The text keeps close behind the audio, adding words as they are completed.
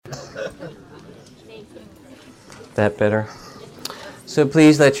that better? So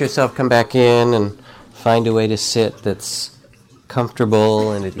please let yourself come back in and find a way to sit that's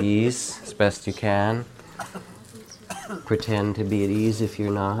comfortable and at ease as best you can. Pretend to be at ease if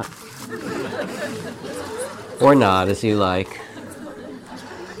you're not. Or not, as you like.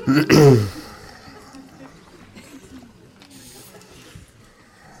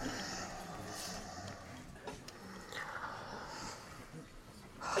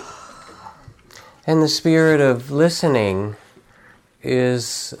 And the spirit of listening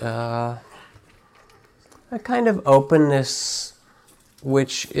is a kind of openness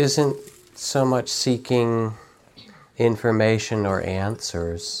which isn't so much seeking information or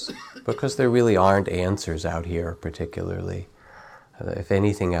answers, because there really aren't answers out here particularly. If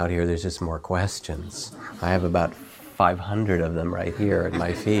anything out here, there's just more questions. I have about 500 of them right here at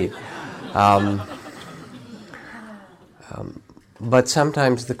my feet. But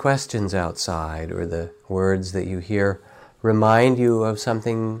sometimes the questions outside or the words that you hear remind you of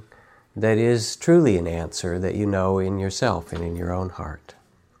something that is truly an answer that you know in yourself and in your own heart.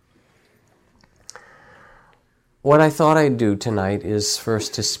 What I thought I'd do tonight is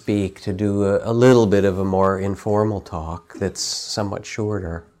first to do a little bit of a more informal talk that's somewhat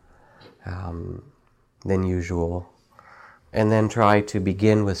shorter than usual, and then try to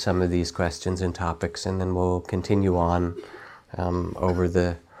begin with some of these questions and topics, and then we'll continue on over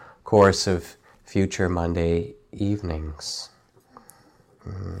the course of future Monday evenings.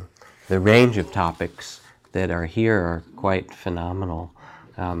 The range of topics that are here are quite phenomenal.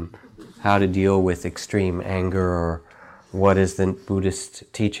 How to deal with extreme anger, or what is the Buddhist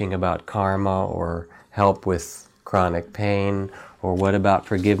teaching about karma, or help with chronic pain, or what about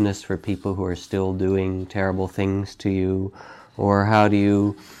forgiveness for people who are still doing terrible things to you, or how do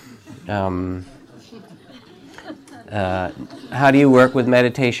you work with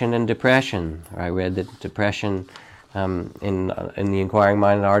meditation and depression? I read that depression in the Inquiring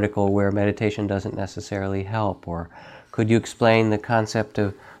Mind article where meditation doesn't necessarily help. Or could you explain the concept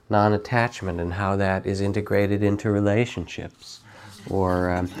of non-attachment and how that is integrated into relationships?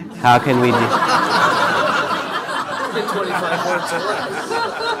 Or how can we 25 minutes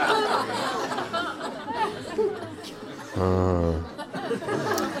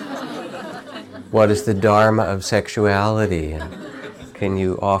what is the dharma of sexuality? And can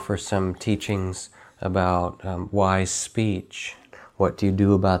you offer some teachings about wise speech? What do you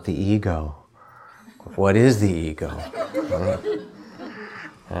do about the ego? What is the ego?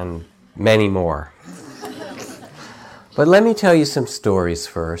 And many more. But let me tell you some stories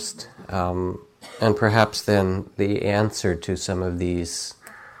first, and perhaps then the answer to some of these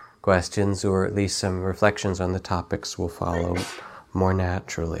questions, or at least some reflections on the topics, will follow more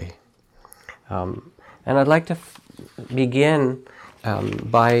naturally. And I'd like to begin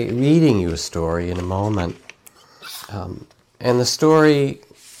by reading you a story in a moment. And the story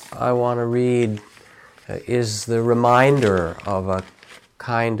I want to read is the reminder of a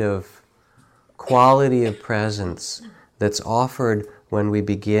kind of quality of presence that's offered when we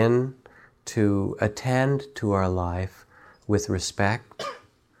begin to attend to our life with respect,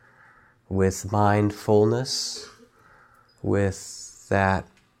 with mindfulness, with that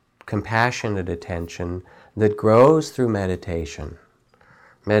compassionate attention that grows through meditation.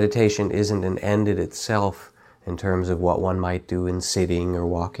 Meditation isn't an end in itself in terms of what one might do in sitting or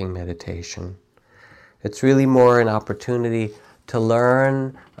walking meditation. It's really more an opportunity to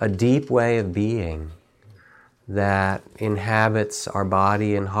learn a deep way of being that inhabits our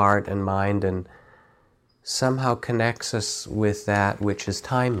body and heart and mind and somehow connects us with that which is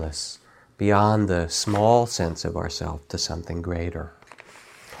timeless, beyond the small sense of ourself to something greater.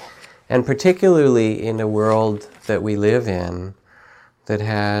 And particularly in a world that we live in that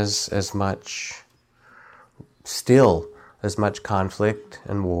has as much conflict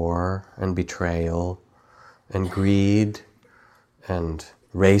and war and betrayal and greed and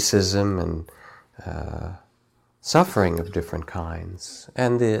racism and suffering of different kinds,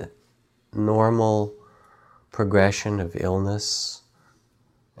 and the normal progression of illness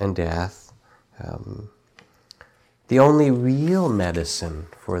and death. The only real medicine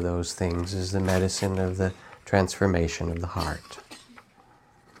for those things is the medicine of the transformation of the heart.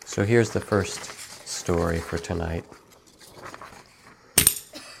 So here's the first story for tonight.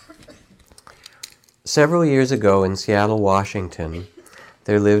 Several years ago in Seattle, Washington,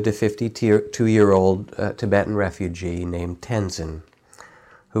 there lived a 52-year-old Tibetan refugee named Tenzin,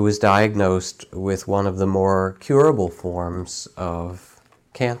 who was diagnosed with one of the more curable forms of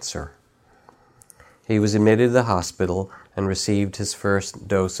cancer. He was admitted to the hospital and received his first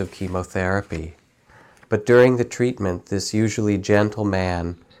dose of chemotherapy. But during the treatment, this usually gentle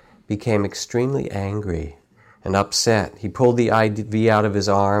man became extremely angry and upset. He pulled the IV out of his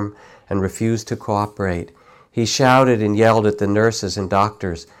arm and refused to cooperate. He shouted and yelled at the nurses and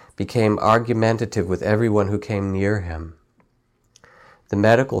doctors, became argumentative with everyone who came near him. The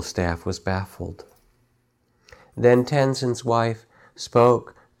medical staff was baffled. Then Tenzin's wife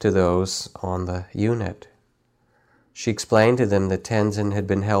spoke to those on the unit. She explained to them that Tenzin had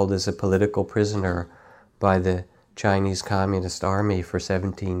been held as a political prisoner by the Chinese Communist Army for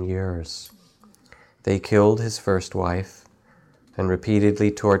 17 years. They killed his first wife and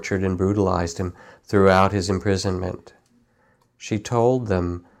repeatedly tortured and brutalized him throughout his imprisonment. She told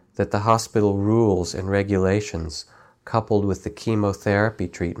them that the hospital rules and regulations, coupled with the chemotherapy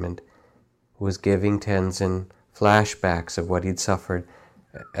treatment, was giving Tenzin flashbacks of what he'd suffered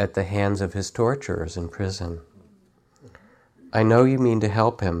at the hands of his torturers in prison. I know you mean to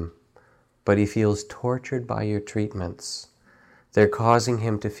help him, but he feels tortured by your treatments. They're causing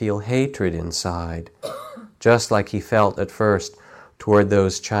him to feel hatred inside, just like he felt at first toward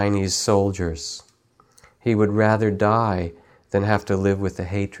those Chinese soldiers. He would rather die than have to live with the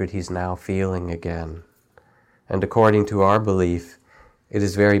hatred he's now feeling again. And according to our belief, it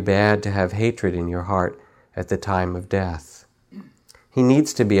is very bad to have hatred in your heart at the time of death. He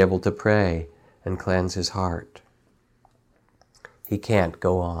needs to be able to pray and cleanse his heart. He can't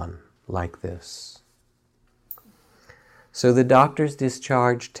go on like this. So the doctors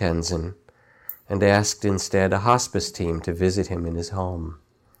discharged Tenzin and asked instead a hospice team to visit him in his home.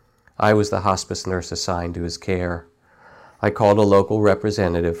 I was the hospice nurse assigned to his care. I called a local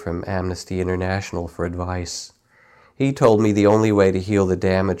representative from Amnesty International for advice. He told me the only way to heal the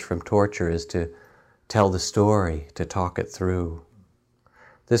damage from torture is to tell the story, to talk it through.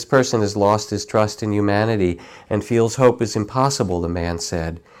 This person has lost his trust in humanity and feels hope is impossible, the man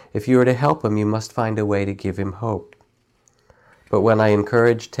said. If you are to help him, you must find a way to give him hope. But when I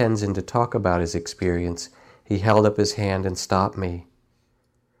encouraged Tenzin to talk about his experience, he held up his hand and stopped me.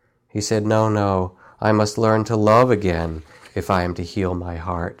 He said, No, I must learn to love again if I am to heal my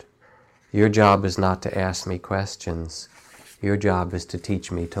heart. Your job is not to ask me questions. Your job is to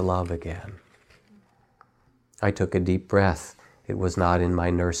teach me to love again. I took a deep breath. It was not in my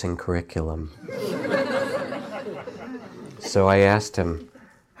nursing curriculum. So I asked him,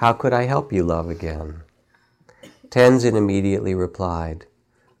 how could I help you love again? Tenzin immediately replied,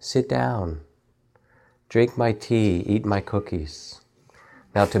 sit down, drink my tea, eat my cookies.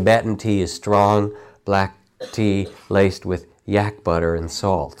 Now Tibetan tea is strong, black tea laced with yak butter and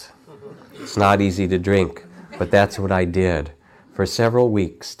salt. It's not easy to drink, but that's what I did. For several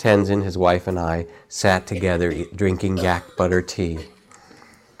weeks, Tenzin, his wife, and I sat together drinking yak butter tea.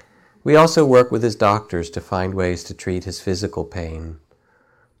 We also worked with his doctors to find ways to treat his physical pain.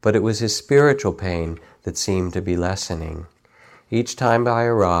 But it was his spiritual pain that seemed to be lessening. Each time I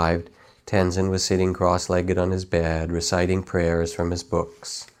arrived, Tenzin was sitting cross-legged on his bed, reciting prayers from his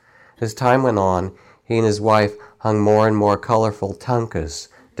books. As time went on, he and his wife hung more and more colorful tankas,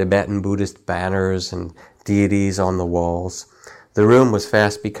 Tibetan Buddhist banners and deities on the walls. The room was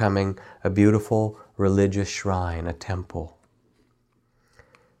fast becoming a beautiful religious shrine, a temple.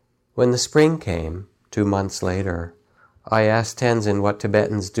 When the spring came, 2 months later, I asked Tenzin what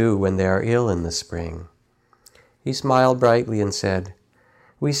Tibetans do when they are ill in the spring. He smiled brightly and said,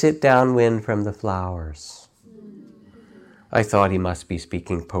 we sit downwind from the flowers. I thought he must be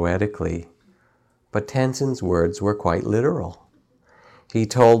speaking poetically, but Tenzin's words were quite literal. He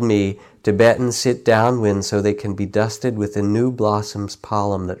told me Tibetans sit downwind so they can be dusted with the new blossoms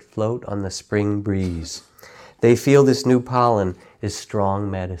pollen that float on the spring breeze. They feel this new pollen is strong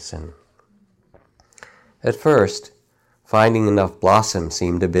medicine. At first, finding enough blossom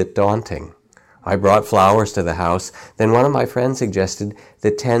seemed a bit daunting. I brought flowers to the house. Then one of my friends suggested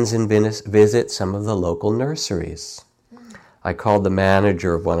that Tenzin visit some of the local nurseries. I called the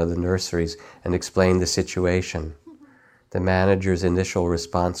manager of one of the nurseries and explained the situation. The manager's initial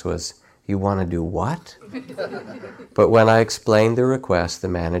response was, you want to do what? But when I explained the request, the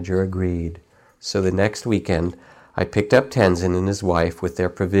manager agreed. So the next weekend, I picked up Tenzin and his wife with their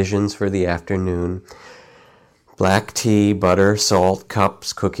provisions for the afternoon, black tea, butter, salt,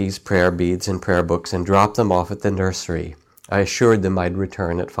 cups, cookies, prayer beads, and prayer books, and dropped them off at the nursery. I assured them I'd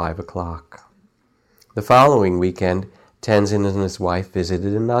return at 5 o'clock. The following weekend, Tenzin and his wife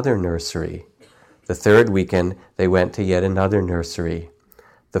visited another nursery. The third weekend, they went to yet another nursery.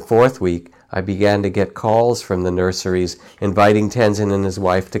 The fourth week, I began to get calls from the nurseries inviting Tenzin and his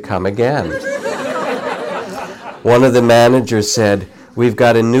wife to come again. One of the managers said, we've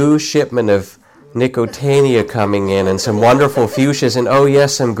got a new shipment of Nicotiana coming in and some wonderful fuchsias and, oh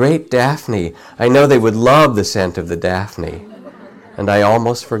yes, some great Daphne. I know they would love the scent of the Daphne. And I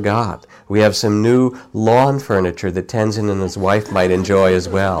almost forgot. We have some new lawn furniture that Tenzin and his wife might enjoy as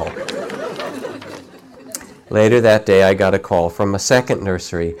well. Later that day, I got a call from a second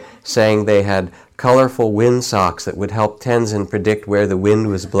nursery saying they had colorful wind socks that would help Tenzin predict where the wind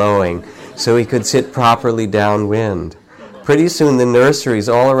was blowing so he could sit properly downwind. Pretty soon, the nurseries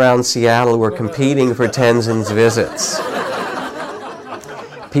all around Seattle were competing for Tenzin's visits.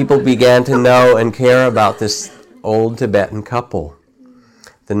 People began to know and care about this old Tibetan couple.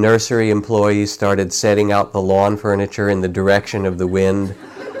 The nursery employees started setting out the lawn furniture in the direction of the wind.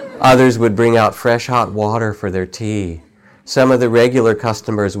 Others would bring out fresh hot water for their tea. Some of the regular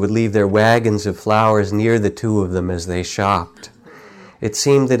customers would leave their wagons of flowers near the two of them as they shopped. It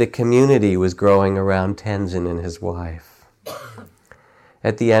seemed that a community was growing around Tenzin and his wife.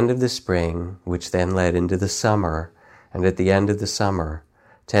 At the end of the spring, which then led into the summer, and at the end of the summer,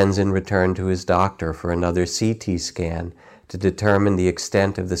 Tenzin returned to his doctor for another CT scan to determine the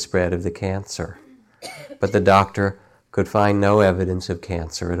extent of the spread of the cancer. But the doctor could find no evidence of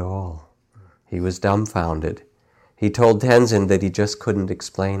cancer at all. He was dumbfounded. He told Tenzin that he just couldn't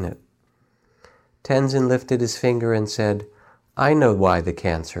explain it. Tenzin lifted his finger and said, "I know why the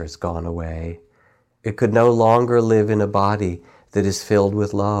cancer has gone away. It could no longer live in a body that is filled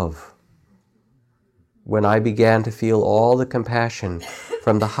with love." When I began to feel all the compassion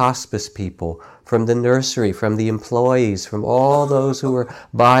from the hospice people, from the nursery, from the employees, from all those who were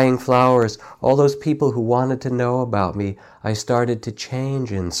buying flowers, all those people who wanted to know about me, I started to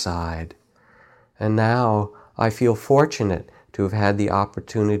change inside. And now I feel fortunate to have had the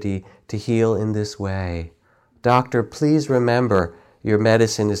opportunity to heal in this way. Doctor, please remember, your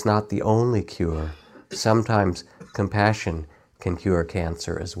medicine is not the only cure. Sometimes compassion can cure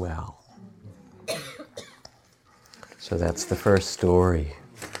cancer as well. So that's the first story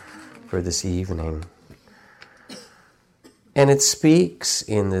for this evening. And it speaks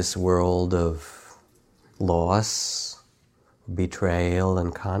in this world of loss, betrayal,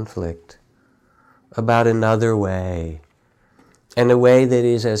 and conflict about another way, and a way that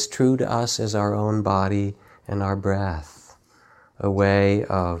is as true to us as our own body and our breath, a way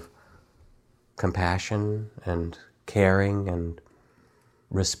of compassion and caring and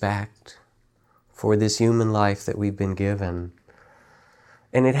respect for this human life that we've been given.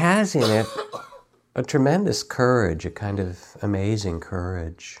 And it has in it a tremendous courage, a kind of amazing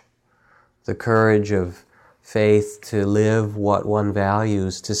courage. The courage of faith to live what one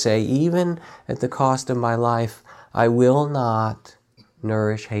values, to say, even at the cost of my life, I will not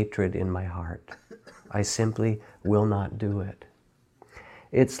nourish hatred in my heart. I simply will not do it.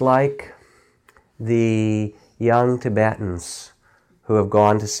 It's like the young Tibetans who have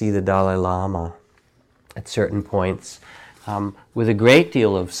gone to see the Dalai Lama at certain points, with a great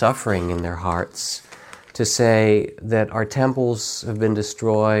deal of suffering in their hearts, to say that our temples have been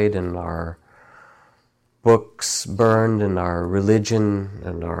destroyed and our books burned and our religion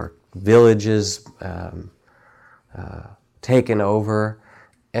and our villages taken over,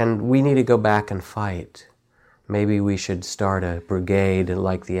 and we need to go back and fight. Maybe we should start a brigade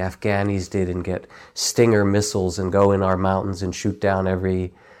like the Afghanis did and get Stinger missiles and go in our mountains and shoot down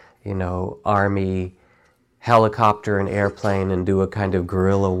every, army helicopter and airplane and do a kind of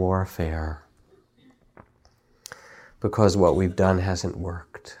guerrilla warfare. Because what we've done hasn't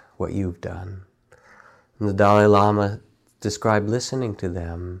worked, what you've done. And the Dalai Lama described listening to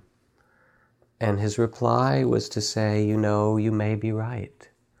them, and his reply was to say, you may be right.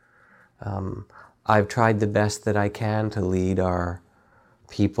 I've tried the best that I can to lead our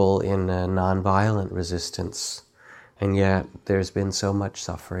people in a nonviolent resistance, and yet there's been so much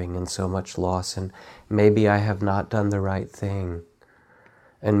suffering and so much loss, and maybe I have not done the right thing.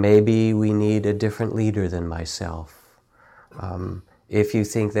 And maybe we need a different leader than myself. If you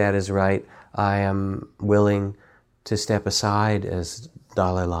think that is right, I am willing to step aside as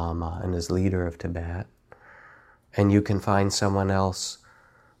Dalai Lama and as leader of Tibet, and you can find someone else,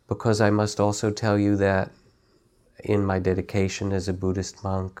 because I must also tell you that in my dedication as a Buddhist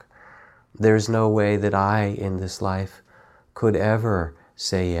monk, there's no way that I, in this life, could ever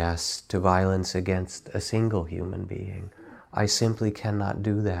say yes to violence against a single human being. I simply cannot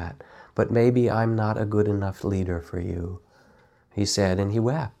do that. But maybe I'm not a good enough leader for you, he said, and he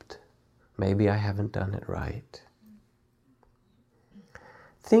wept. Maybe I haven't done it right.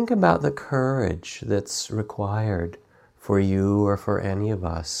 Think about the courage that's required for you or for any of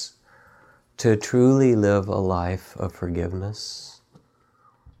us to truly live a life of forgiveness,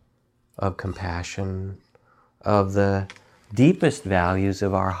 of compassion, of the deepest values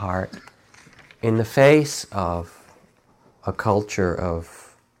of our heart in the face of a culture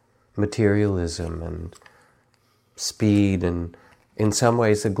of materialism and speed and in some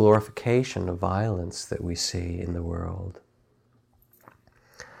ways, the glorification of violence that we see in the world.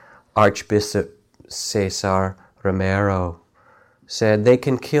 Archbishop Cesar Romero said, "They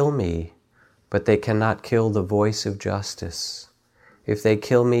can kill me, but they cannot kill the voice of justice. If they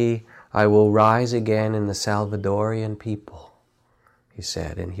kill me, I will rise again in the Salvadorian people," he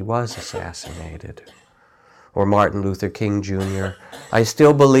said, and he was assassinated. Or Martin Luther King Jr., "I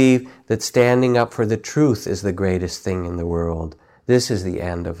still believe that standing up for the truth is the greatest thing in the world. This is the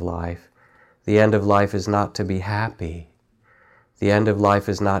end of life. The end of life is not to be happy. The end of life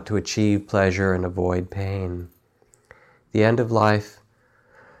is not to achieve pleasure and avoid pain. The end of life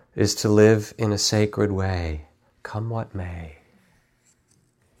is to live in a sacred way, come what may."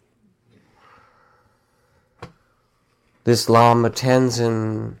 This Lama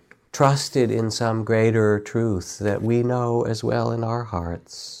Tenzin trusted in some greater truth that we know as well in our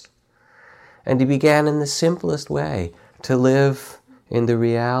hearts. And he began in the simplest way to live in the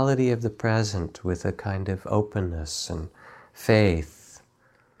reality of the present with a kind of openness and faith,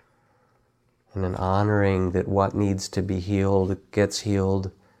 and an honoring that what needs to be healed gets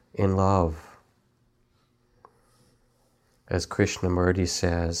healed in love. As Krishnamurti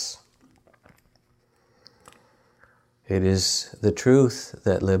says, it is the truth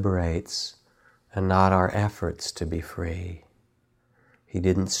that liberates and not our efforts to be free. He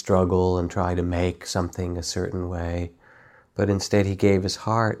didn't struggle and try to make something a certain way, but instead he gave his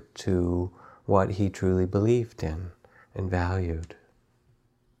heart to what he truly believed in and valued.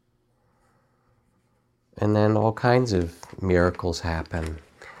 And then all kinds of miracles happen.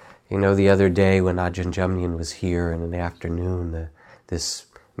 You know, the other day when Ajahn Jamnian was here in the afternoon, this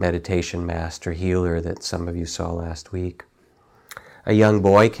meditation master healer that some of you saw last week, a young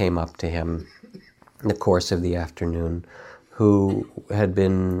boy came up to him in the course of the afternoon who had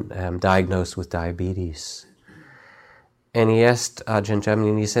been diagnosed with diabetes. And he asked Ajahn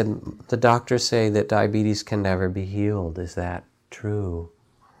Jamnian, he said, "The doctors say that diabetes can never be healed. Is that true?"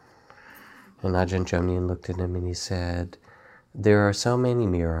 And Ajahn Jamnian looked at him and he said, "There are so many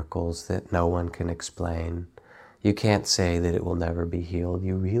miracles that no one can explain. You can't say that it will never be healed.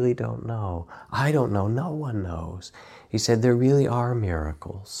 You really don't know. I don't know. No one knows." He said, "There really are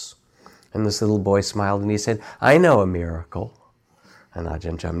miracles." And this little boy smiled and he said, "I know a miracle." And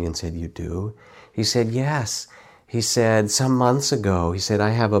Ajahn Jamnian said, "You do?" He said, "Yes." He said, "Some months ago," he said, "I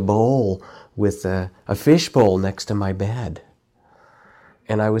have a bowl with a fish bowl next to my bed.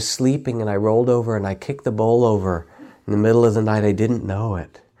 And I was sleeping and I rolled over and I kicked the bowl over. In the middle of the night, I didn't know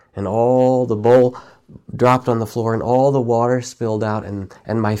it. And all the bowl dropped on the floor and all the water spilled out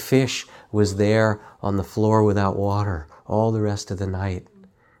and my fish was there on the floor without water all the rest of the night.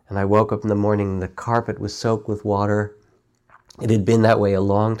 And I woke up in the morning and the carpet was soaked with water. It had been that way a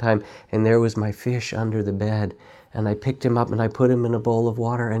long time, and there was my fish under the bed. And I picked him up and I put him in a bowl of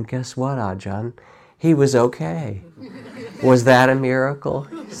water, and guess what, Ajahn? He was okay." Was that a miracle?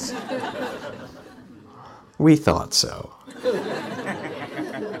 We thought so.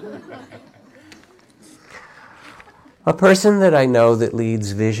 A person that I know that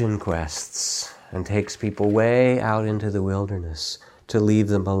leads vision quests and takes people way out into the wilderness to leave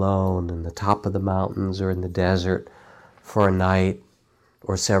them alone in the top of the mountains or in the desert for a night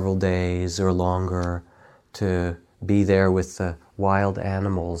or several days or longer, to be there with the wild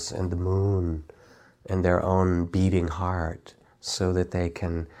animals and the moon and their own beating heart so that they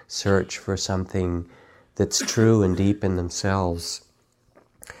can search for something that's true and deep in themselves.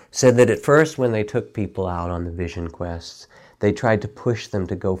 Said that at first when they took people out on the vision quests, they tried to push them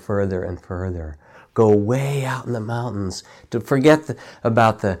to go further and further, go way out in the mountains, to forget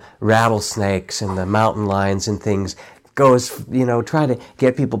about the rattlesnakes and the mountain lions and things. Try to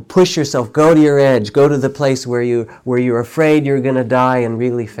get people, push yourself, go to your edge, go to the place where you're afraid you're going to die and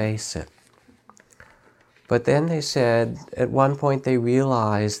really face it. But then they said, at one point they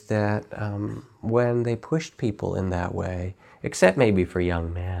realized that when they pushed people in that way, except maybe for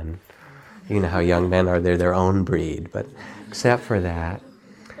young men, you know how young men are, they're their own breed, but except for that,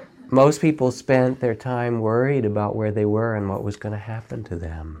 most people spent their time worried about where they were and what was going to happen to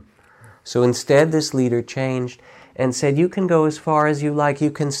them. So instead this leader changed and said, "You can go as far as you like.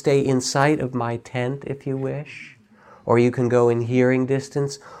 You can stay in sight of my tent if you wish, or you can go in hearing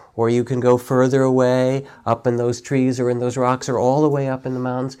distance, or you can go further away, up in those trees or in those rocks or all the way up in the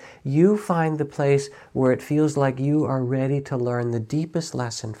mountains. You find the place where it feels like you are ready to learn the deepest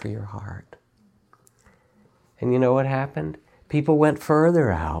lesson for your heart." And you know what happened? People went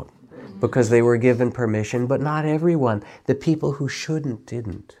further out because they were given permission, but not everyone. The people who shouldn't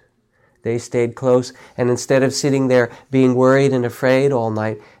didn't. They stayed close, and instead of sitting there being worried and afraid all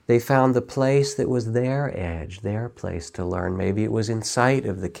night, they found the place that was their edge, their place to learn. Maybe it was in sight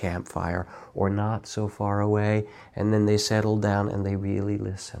of the campfire or not so far away, and then they settled down and they really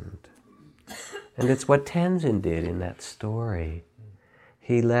listened. And it's what Tenzin did in that story.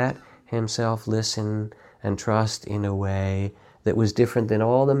 He let himself listen and trust in a way that was different than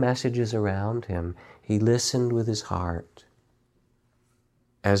all the messages around him. He listened with his heart,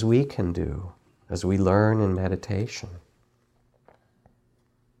 as we can do, as we learn in meditation.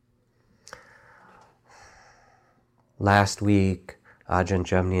 Last week, Ajahn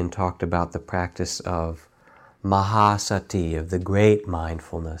Jamnian talked about the practice of Mahasati, of the great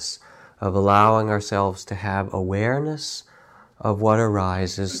mindfulness, of allowing ourselves to have awareness of what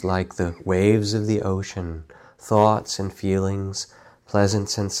arises like the waves of the ocean, thoughts and feelings, pleasant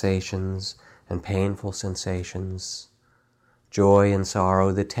sensations and painful sensations, joy and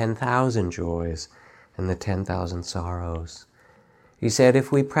sorrow, the 10,000 joys and the 10,000 sorrows. He said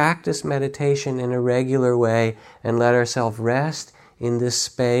if we practice meditation in a regular way and let ourselves rest in this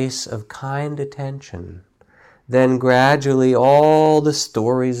space of kind attention, then gradually all the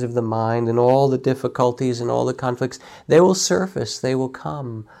stories of the mind and all the difficulties and all the conflicts, they will surface, they will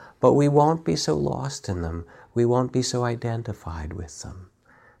come, but we won't be so lost in them. We won't be so identified with them.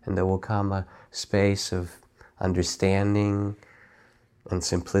 And there will come a space of understanding and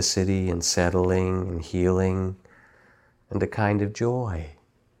simplicity and settling and healing and a kind of joy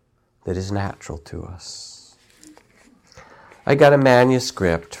that is natural to us. I got a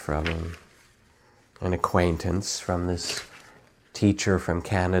manuscript from an acquaintance, from this teacher from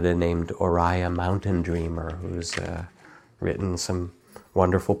Canada named Oriya Mountain Dreamer, who's written some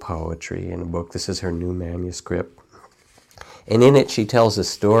wonderful poetry in a book. This is her new manuscript. And in it she tells a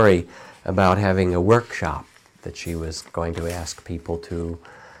story about having a workshop that she was going to ask people to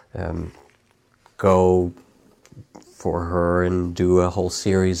go for her and do a whole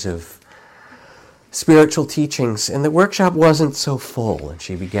series of spiritual teachings. And the workshop wasn't so full, and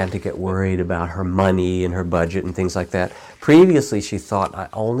she began to get worried about her money and her budget and things like that. Previously she thought, I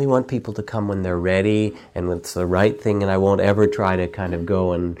only want people to come when they're ready and when it's the right thing, and I won't ever try to kind of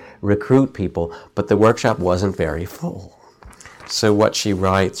go and recruit people. But the workshop wasn't very full. So what she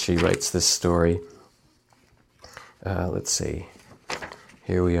writes this story. Let's see.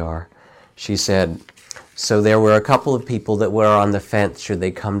 Here we are. She said, so there were a couple of people that were on the fence, should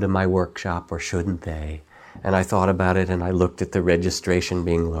they come to my workshop or shouldn't they? And I thought about it, and I looked at the registration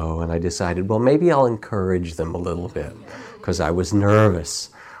being low, and I decided, well, maybe I'll encourage them a little bit, because I was nervous.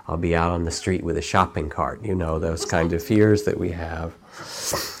 I'll be out on the street with a shopping cart, you know, those kind of fears that we have.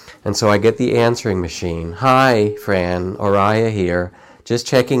 And so I get the answering machine. Hi, Fran, Oriya here. Just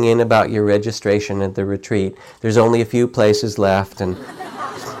checking in about your registration at the retreat. There's only a few places left, and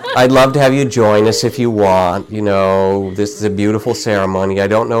I'd love to have you join us if you want. You know, this is a beautiful ceremony. I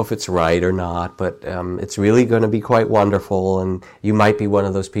don't know if it's right or not, but it's really going to be quite wonderful, and you might be one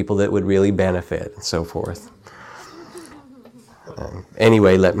of those people that would really benefit, and so forth.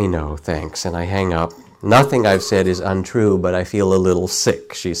 Anyway, let me know. Thanks. And I hang up. Nothing I've said is untrue, but I feel a little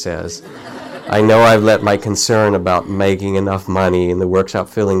sick, she says. I know I've let my concern about making enough money and the workshop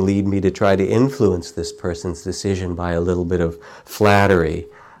filling lead me to try to influence this person's decision by a little bit of flattery.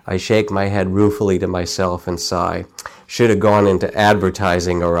 I shake my head ruefully to myself and sigh. Should have gone into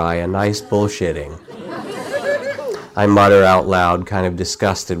advertising, Oriya. Nice bullshitting. I mutter out loud, kind of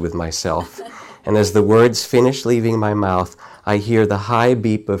disgusted with myself. And as the words finish leaving my mouth, I hear the high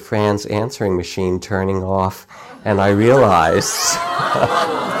beep of Fran's answering machine turning off, and I realize,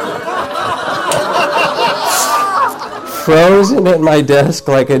 frozen at my desk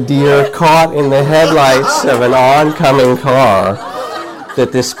like a deer caught in the headlights of an oncoming car,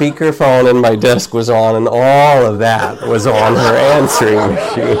 that the speakerphone in my desk was on, and all of that was on her answering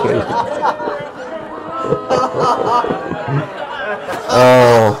machine.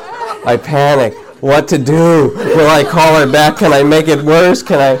 Oh, I panic. What to do? Will I call her back? Can I make it worse?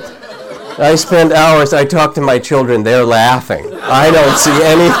 I spend hours, I talk to my children, they're laughing. I don't see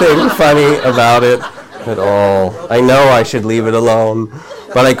anything funny about it at all. I know I should leave it alone,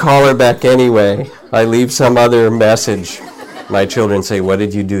 but I call her back anyway. I leave some other message. My children say, what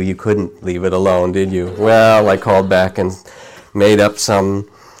did you do? You couldn't leave it alone, did you? Well, I called back and made up some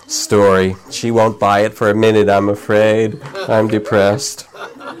story. She won't buy it for a minute, I'm afraid. I'm depressed.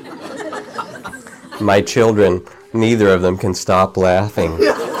 My children, neither of them can stop laughing.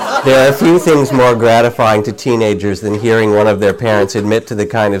 There are few things more gratifying to teenagers than hearing one of their parents admit to the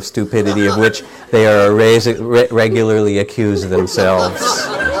kind of stupidity of which they are regularly accused themselves.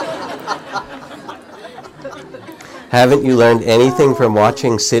 Haven't you learned anything from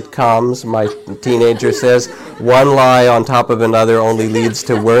watching sitcoms? My teenager says, one lie on top of another only leads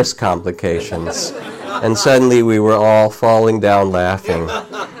to worse complications. And suddenly we were all falling down laughing.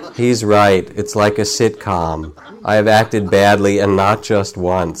 He's right, it's like a sitcom. I have acted badly, and not just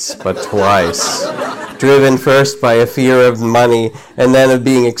once, but twice. Driven first by a fear of money, and then of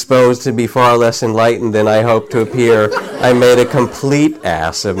being exposed to be far less enlightened than I hoped to appear, I made a complete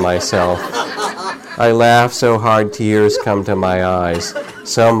ass of myself. I laugh so hard tears come to my eyes.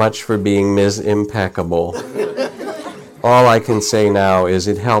 So much for being impeccable. All I can say now is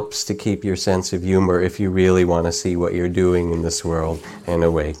it helps to keep your sense of humor if you really want to see what you're doing in this world and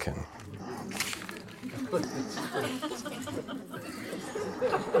awaken.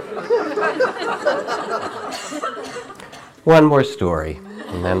 One more story,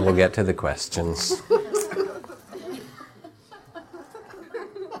 and then we'll get to the questions.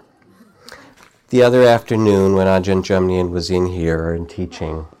 The other afternoon, when Ajahn Jamnian was in here and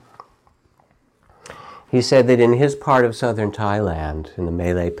teaching, he said that in his part of southern Thailand, in the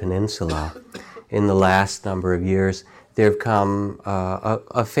Malay Peninsula, in the last number of years, there have come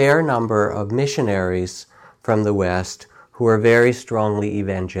a fair number of missionaries from the West who are very strongly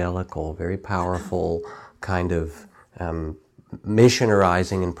evangelical, very powerful kind of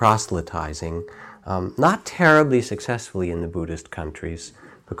missionarizing and proselytizing, not terribly successfully in the Buddhist countries,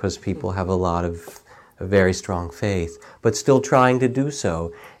 because people have a lot of a very strong faith, but still trying to do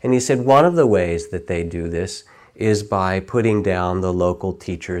so. And he said one of the ways that they do this is by putting down the local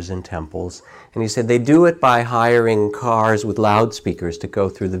teachers in temples. And he said they do it by hiring cars with loudspeakers to go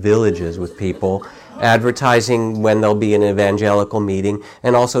through the villages with people, advertising when there'll be an evangelical meeting,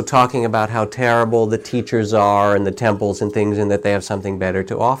 and also talking about how terrible the teachers are and the temples and things, and that they have something better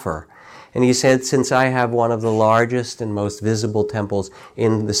to offer. And he said, since I have one of the largest and most visible temples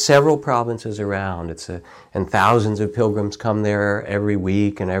in the several provinces around, and thousands of pilgrims come there every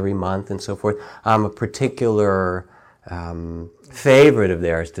week and every month and so forth, I'm a particular favorite of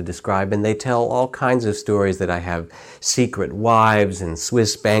theirs to describe, and they tell all kinds of stories that I have secret wives and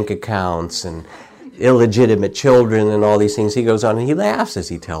Swiss bank accounts and illegitimate children and all these things. He goes on and he laughs as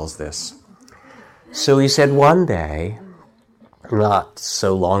he tells this. So he said one day, not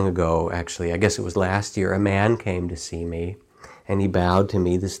so long ago, actually, I guess it was last year, a man came to see me, and he bowed to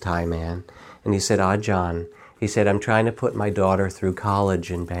me, this Thai man, and he said, Ajahn, he said, I'm trying to put my daughter through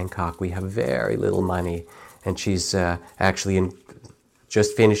college in Bangkok. We have very little money, and she's actually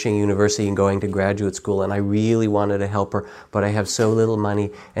just finishing university and going to graduate school, and I really wanted to help her, but I have so little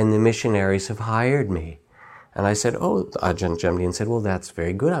money, and the missionaries have hired me. And I said, oh, Ajahn Jamnian said, well, that's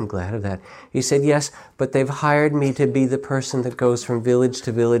very good. I'm glad of that. He said, yes, but they've hired me to be the person that goes from village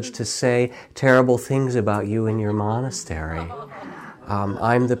to say terrible things about you in your monastery.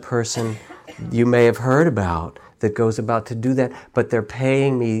 I'm the person you may have heard about that goes about to do that, but they're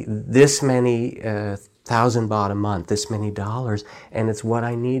paying me this many 1,000 baht a month, this many dollars, and it's what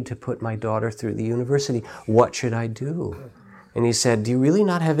I need to put my daughter through the university. What should I do? And he said, do you really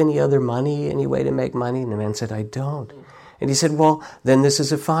not have any other money, any way to make money? And the man said, I don't. And he said, well, then this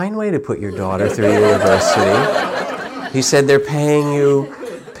is a fine way to put your daughter through university. He said, they're paying you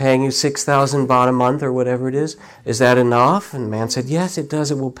 6,000 baht a month or whatever it is. Is that enough? And the man said, yes, it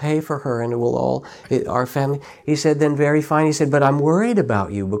does. It will pay for her and it will our family. He said, then very fine. He said, but I'm worried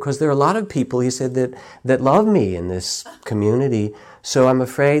about you because there are a lot of people, he said, that love me in this community. So I'm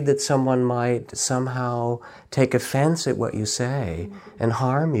afraid that someone might somehow take offense at what you say and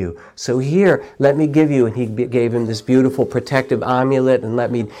harm you. So here, let me give you, and he gave him this beautiful protective amulet, and let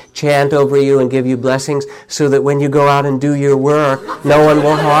me chant over you and give you blessings so that when you go out and do your work, no one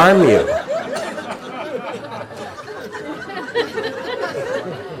will harm you.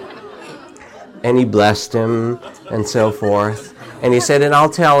 And he blessed him and so forth. And he said, and I'll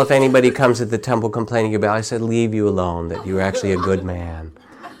tell if anybody comes at the temple complaining about it. I said, leave you alone, that you're actually a good man.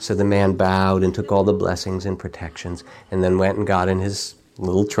 So the man bowed and took all the blessings and protections, and then went and got in his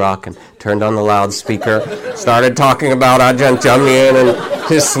little truck and turned on the loudspeaker, started talking about Ajahn Jamnian and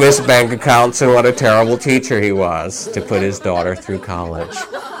his Swiss bank accounts and what a terrible teacher he was to put his daughter through college.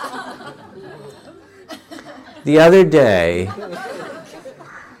 The other day,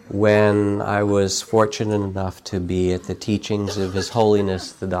 when I was fortunate enough to be at the teachings of His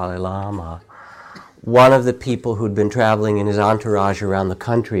Holiness the Dalai Lama, one of the people who'd been traveling in his entourage around the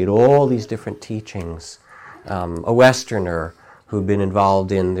country at all these different teachings, a Westerner who'd been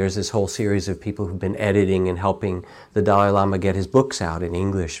involved in, there's this whole series of people who've been editing and helping the Dalai Lama get his books out in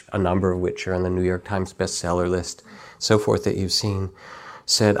English, a number of which are on the New York Times bestseller list, so forth, that you've seen,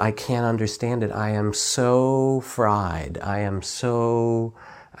 said, I can't understand it. I am so fried. I am so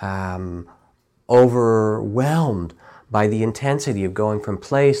overwhelmed by the intensity of going from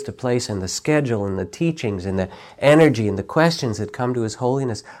place to place and the schedule and the teachings and the energy and the questions that come to His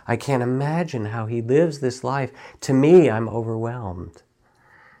Holiness. I can't imagine how he lives this life. To me, I'm overwhelmed.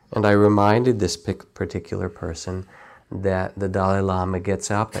 And I reminded this particular person that the Dalai Lama gets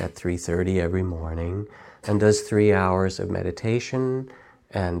up at 3:30 every morning and does 3 hours of meditation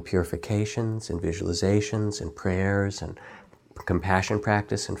and purifications and visualizations and prayers and compassion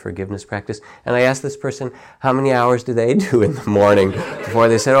practice and forgiveness practice. And I asked this person, how many hours do they do in the morning? Before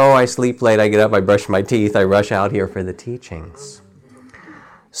they said, I sleep late, I get up, I brush my teeth, I rush out here for the teachings.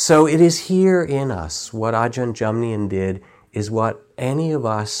 So it is here in us. What Ajahn Jumnian did is what any of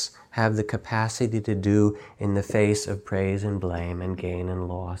us have the capacity to do in the face of praise and blame and gain and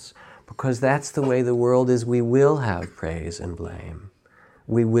loss. Because that's the way the world is. We will have praise and blame.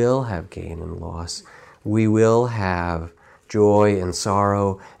 We will have gain and loss. We will have joy and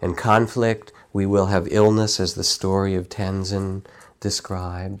sorrow and conflict. We will have illness, as the story of Tenzin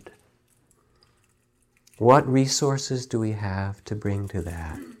described. What resources do we have to bring to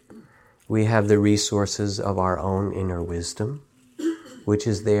that? We have the resources of our own inner wisdom, which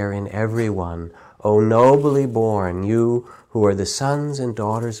is there in everyone. O nobly born, you who are the sons and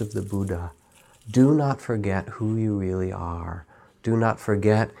daughters of the Buddha, do not forget who you really are. Do not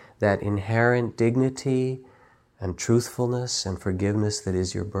forget that inherent dignity and truthfulness and forgiveness that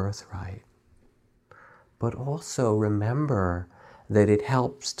is your birthright. But also remember that it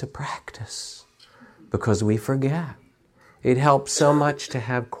helps to practice, because we forget. It helps so much to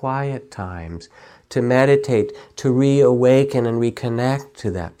have quiet times, to meditate, to reawaken and reconnect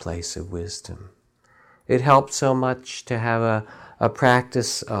to that place of wisdom. It helps so much to have a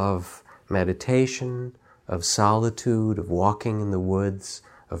practice of meditation, of solitude, of walking in the woods,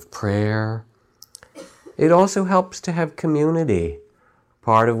 of prayer. It also helps to have community.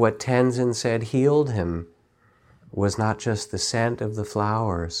 Part of what Tenzin said healed him was not just the scent of the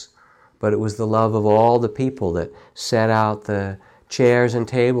flowers, but it was the love of all the people that set out the chairs and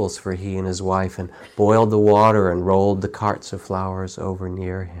tables for he and his wife and boiled the water and rolled the carts of flowers over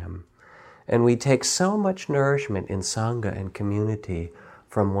near him. And we take so much nourishment in Sangha and community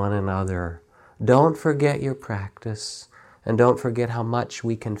from one another. Don't forget your practice, and don't forget how much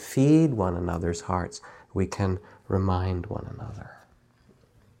we can feed one another's hearts. We can remind one another.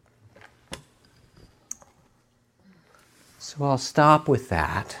 So I'll stop with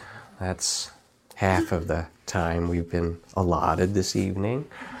that. That's half of the time we've been allotted this evening.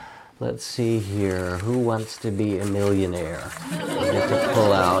 Let's see here. Who wants to be a millionaire? I get to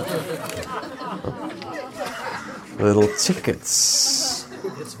pull out little tickets.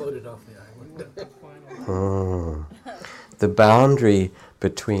 It's voted off the island. The boundary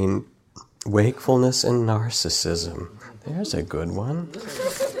between wakefulness and narcissism. There's a good one.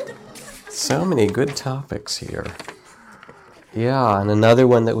 So many good topics here. Yeah, and another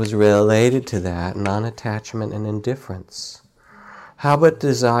one that was related to that, non-attachment and indifference. How about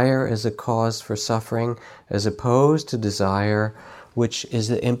desire as a cause for suffering as opposed to desire which is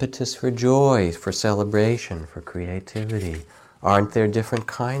the impetus for joy, for celebration, for creativity? Aren't there different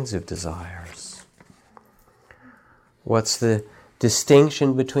kinds of desires? What's the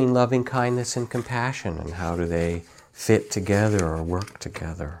distinction between loving kindness and compassion, and how do they fit together or work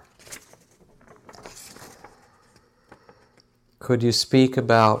together? Could you speak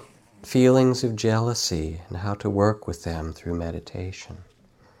about feelings of jealousy and how to work with them through meditation?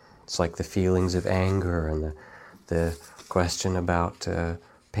 It's like the feelings of anger and the question about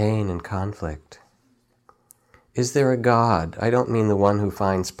pain and conflict. Is there a God? I don't mean the one who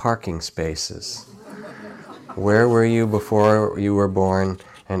finds parking spaces. Where were you before you were born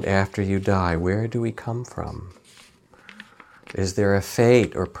and after you die? Where do we come from? Is there a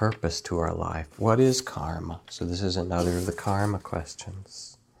fate or purpose to our life? What is karma? So this is another of the karma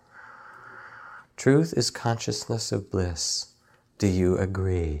questions. Truth is consciousness of bliss. Do you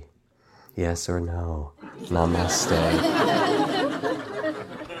agree? Yes or no? Namaste.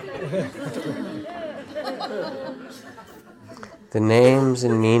 The names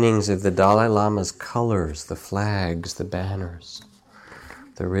and meanings of the Dalai Lama's colors, the flags, the banners,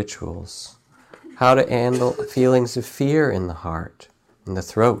 the rituals. How to handle feelings of fear in the heart, in the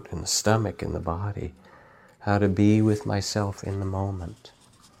throat, in the stomach, in the body. How to be with myself in the moment.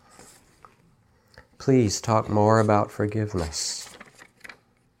 Please talk more about forgiveness.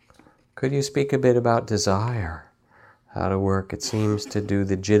 Could you speak a bit about desire? How to work, it seems, to do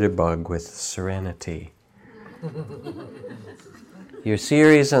the jitterbug with serenity. Your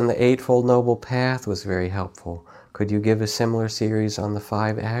series on the Eightfold Noble Path was very helpful. Could you give a similar series on the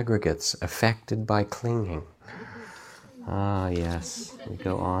 5 aggregates affected by clinging? Ah, yes, we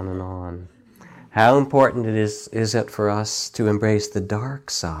go on and on. How important is it for us to embrace the dark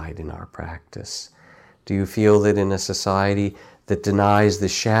side in our practice? Do you feel that in a society that denies the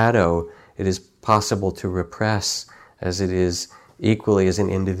shadow, it is possible to repress as it is equally as an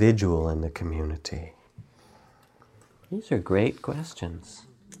individual in the community? These are great questions.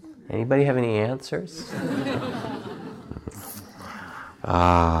 Anybody have any answers?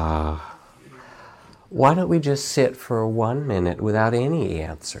 Why don't we just sit for 1 minute without any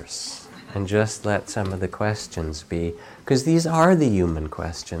answers and just let some of the questions be? Because these are the human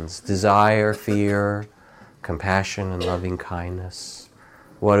questions. Desire, fear, compassion and loving kindness.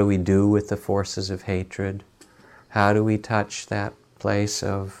 What do we do with the forces of hatred? How do we touch that place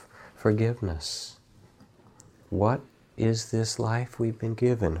of forgiveness? What is this life we've been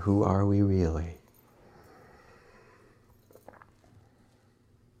given? Who are we really?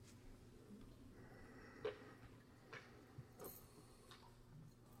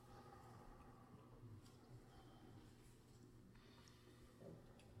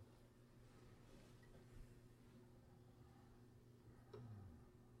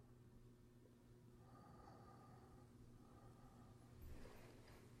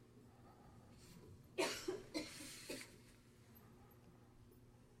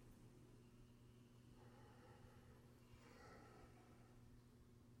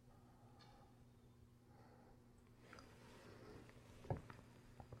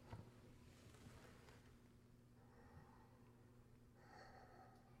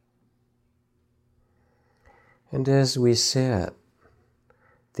 And as we sit,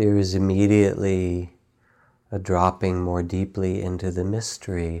 there is immediately a dropping more deeply into the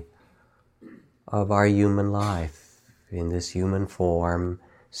mystery of our human life in this human form,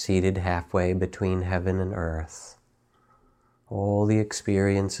 seated halfway between heaven and earth. All the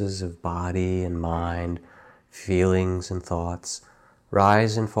experiences of body and mind, feelings and thoughts,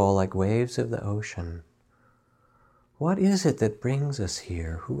 rise and fall like waves of the ocean. What is it that brings us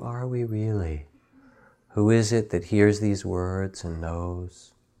here? Who are we really? Who is it that hears these words and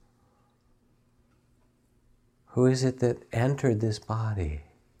knows? Who is it that entered this body?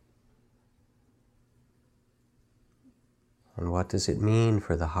 And what does it mean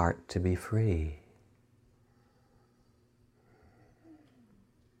for the heart to be free?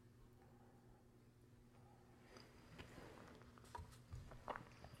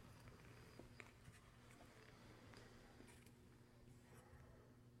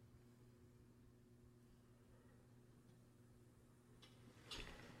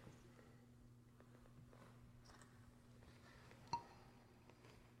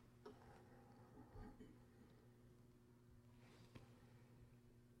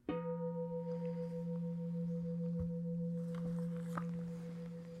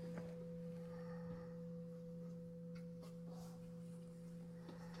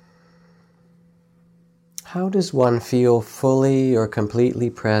 How does one feel fully or completely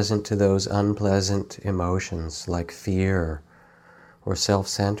present to those unpleasant emotions like fear or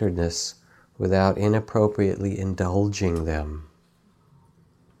self-centeredness without inappropriately indulging them?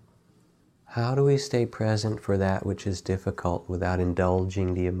 How do we stay present for that which is difficult without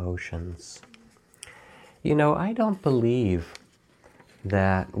indulging the emotions? You know, I don't believe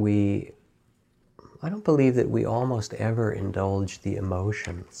that we almost ever indulge the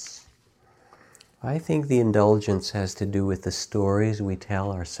emotions. I think the indulgence has to do with the stories we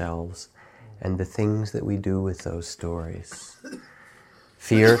tell ourselves and the things that we do with those stories.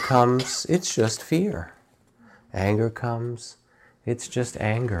 Fear comes, it's just fear. Anger comes, it's just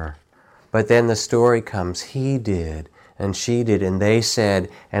anger. But then the story comes, he did, and she did, and they said,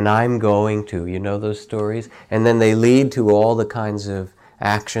 and I'm going to. You know those stories? And then they lead to all the kinds of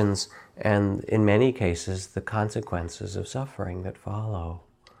actions and, in many cases, the consequences of suffering that follow.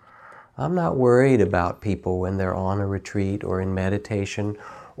 I'm not worried about people when they're on a retreat or in meditation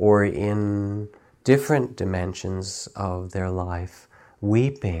or in different dimensions of their life,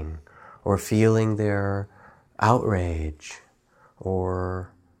 weeping or feeling their outrage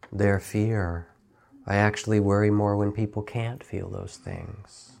or their fear. I actually worry more when people can't feel those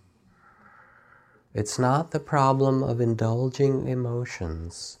things. It's not the problem of indulging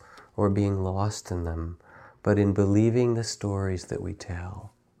emotions or being lost in them, but in believing the stories that we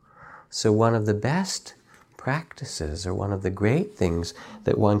tell. So one of the best practices, or one of the great things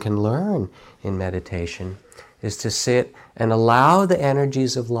that one can learn in meditation, is to sit and allow the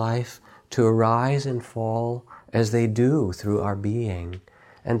energies of life to arise and fall as they do through our being,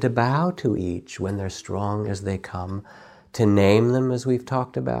 and to bow to each when they're strong as they come, to name them as we've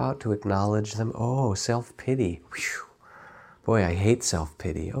talked about, to acknowledge them. Oh, self-pity. Whew. Boy, I hate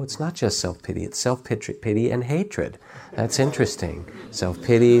self-pity. Oh, it's not just self-pity, it's self-pity and hatred. That's interesting.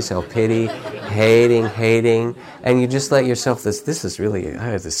 Self-pity, hating, and you just let yourself, this is really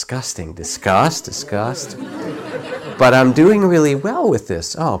disgusting, disgust. But I'm doing really well with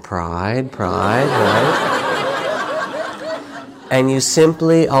this. Oh, pride, right? And you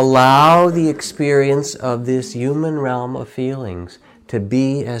simply allow the experience of this human realm of feelings to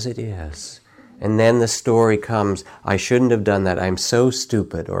be as it is. And then the story comes, I shouldn't have done that, I'm so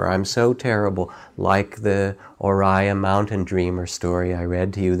stupid, or I'm so terrible, like the Oriah Mountain Dreamer story I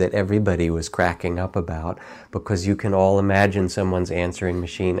read to you that everybody was cracking up about, because you can all imagine someone's answering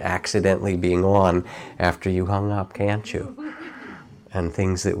machine accidentally being on after you hung up, can't you? And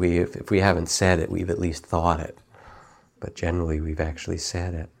things that if we haven't said it, we've at least thought it. But generally we've actually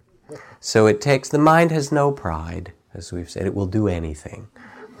said it. So the mind has no pride, as we've said, it will do anything,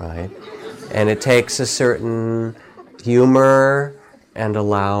 right? And it takes a certain humor and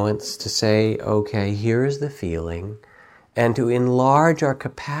allowance to say, okay, here's the feeling, and to enlarge our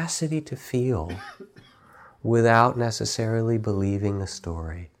capacity to feel without necessarily believing the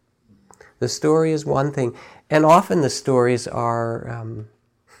story. The story is one thing, and often the stories are,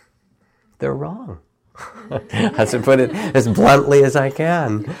 they're wrong. I have to put it as bluntly as I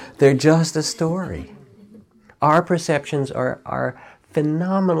can. They're just a story. Our perceptions are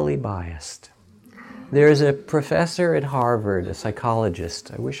phenomenally biased. There's a professor at Harvard, a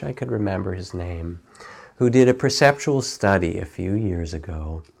psychologist, I wish I could remember his name, who did a perceptual study a few years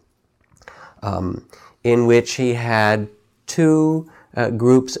ago in which he had two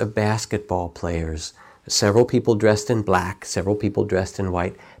groups of basketball players, several people dressed in black, several people dressed in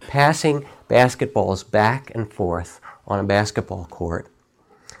white, passing basketballs back and forth on a basketball court,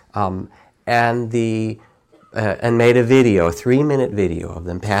 and made a video, a 3-minute video of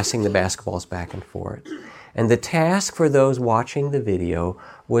them passing the basketballs back and forth. And the task for those watching the video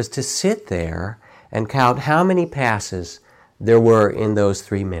was to sit there and count how many passes there were in those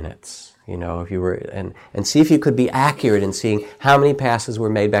 3 minutes. You know, if you were, and see if you could be accurate in seeing how many passes were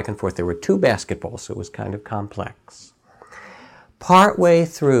made back and forth. There were 2 basketballs, so it was kind of complex. Partway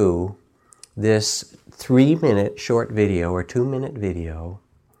through this 3-minute short video or 2-minute video,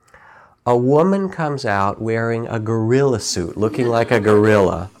 a woman comes out wearing a gorilla suit, looking like a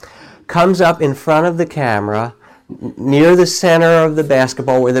gorilla, comes up in front of the camera, near the center of the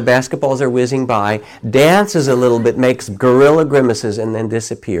basketball where the basketballs are whizzing by, dances a little bit, makes gorilla grimaces, and then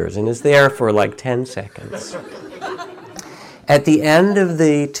disappears, and is there for like 10 seconds. At the end of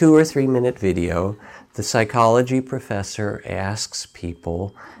the 2 or 3 minute video, the psychology professor asks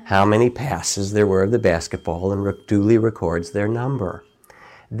people how many passes there were of the basketball and duly records their number.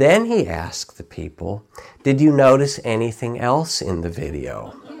 Then he asked the people, did you notice anything else in the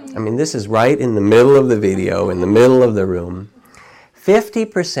video? I mean, this is right in the middle of the video, in the middle of the room.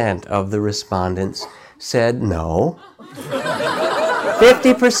 50% of the respondents said no.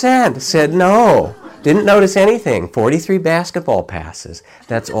 50% said no. Didn't notice anything. 43 basketball passes.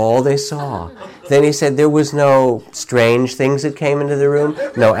 That's all they saw. Then he said there was no strange things that came into the room,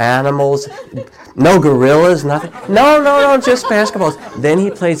 no animals, no gorillas, nothing. No, just basketballs. Then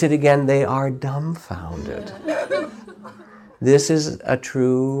he plays it again. They are dumbfounded. This is a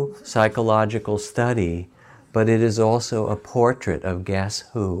true psychological study, but it is also a portrait of guess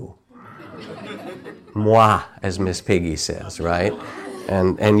who? Moi, as Miss Piggy says, right?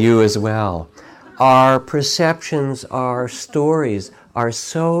 And you as well. Our perceptions, our stories are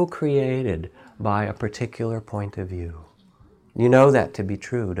so created by a particular point of view. You know that to be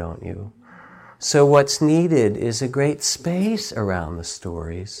true, don't you? So what's needed is a great space around the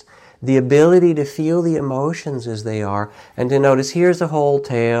stories, the ability to feel the emotions as they are, and to notice, here's a whole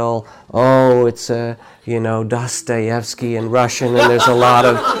tale, it's Dostoevsky in Russian, and there's a lot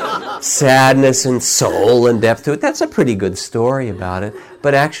of sadness and soul and depth to it. That's a pretty good story about it,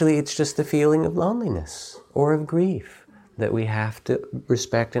 but actually it's just the feeling of loneliness or of grief that we have to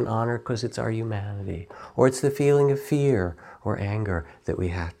respect and honor because it's our humanity. Or it's the feeling of fear or anger that we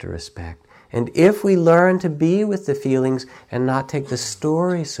have to respect. And if we learn to be with the feelings and not take the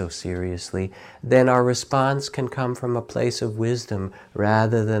story so seriously, then our response can come from a place of wisdom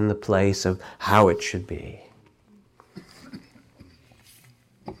rather than the place of how it should be.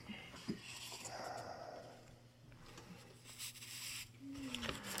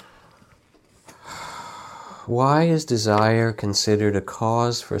 Why is desire considered a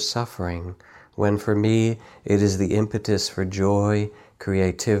cause for suffering when for me it is the impetus for joy,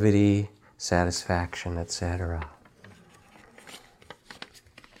 creativity, satisfaction, etc.?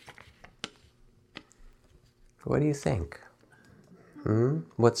 What do you think?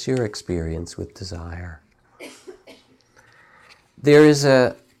 What's your experience with desire? There is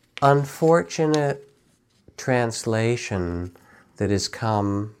an unfortunate translation that has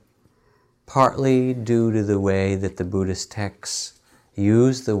come partly due to the way that the Buddhist texts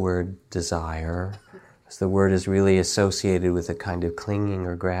use the word desire, as the word is really associated with a kind of clinging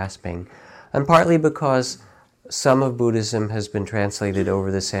or grasping, and partly because some of Buddhism has been translated over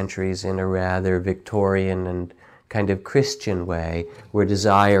the centuries in a rather Victorian and kind of Christian way, where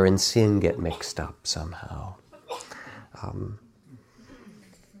desire and sin get mixed up somehow.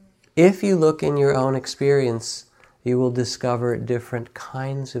 If you look in your own experience, you will discover different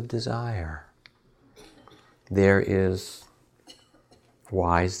kinds of desire. There is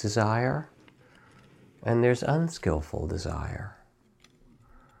wise desire, and there's unskillful desire.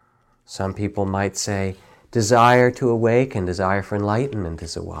 Some people might say, desire to awaken, desire for enlightenment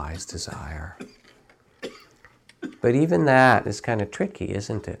is a wise desire. But even that is kind of tricky,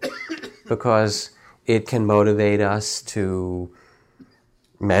 isn't it? Because it can motivate us to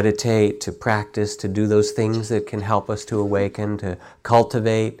meditate, to practice, to do those things that can help us to awaken, to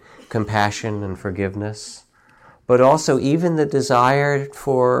cultivate compassion and forgiveness. But also even the desire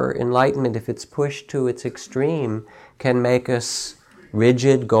for enlightenment, if it's pushed to its extreme, can make us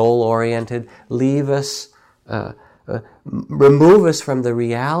rigid, goal-oriented, leave us, remove us from the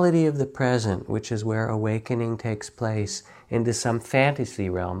reality of the present, which is where awakening takes place, into some fantasy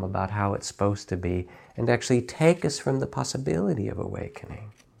realm about how it's supposed to be, and actually take us from the possibility of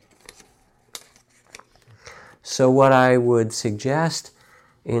awakening. So what I would suggest,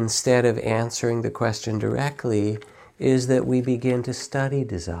 instead of answering the question directly, is that we begin to study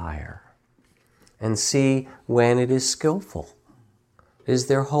desire and see when it is skillful. Is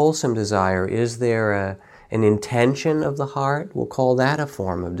there wholesome desire? Is there an intention of the heart? We'll call that a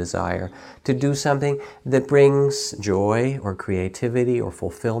form of desire, to do something that brings joy or creativity or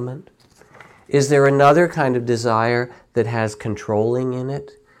fulfillment. Is there another kind of desire that has controlling in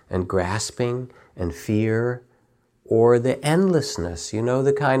it and grasping and fear, or the endlessness,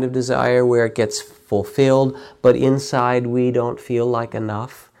 the kind of desire where it gets fulfilled, but inside we don't feel like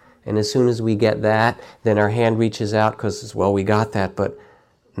enough. And as soon as we get that, then our hand reaches out because, well, we got that, but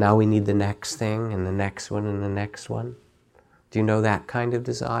now we need the next thing and the next one and the next one. Do you know that kind of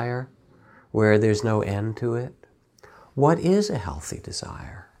desire, where there's no end to it? What is a healthy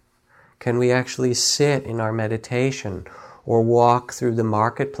desire? Can we actually sit in our meditation or walk through the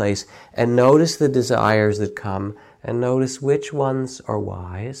marketplace and notice the desires that come and notice which ones are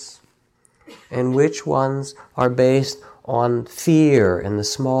wise and which ones are based on fear and the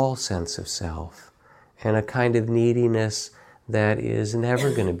small sense of self and a kind of neediness that is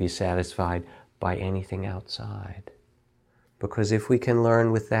never going to be satisfied by anything outside? Because if we can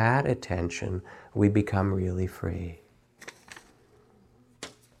learn with that attention, we become really free.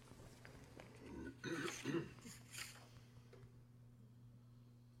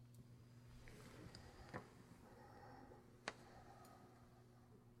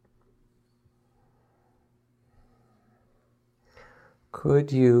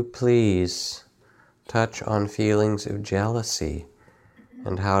 Could you please touch on feelings of jealousy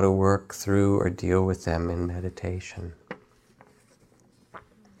and how to work through or deal with them in meditation?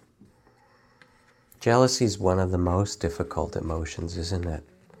 Jealousy is one of the most difficult emotions, isn't it?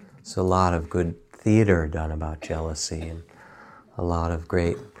 There's a lot of good theater done about jealousy and a lot of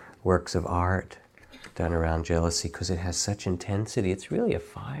great works of art done around jealousy because it has such intensity. It's really a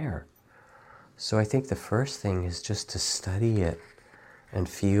fire. So I think the first thing is just to study it and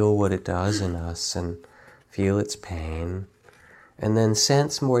feel what it does in us and feel its pain, and then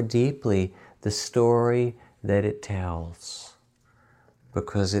sense more deeply the story that it tells,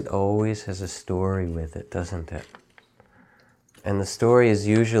 because it always has a story with it, doesn't it? And the story is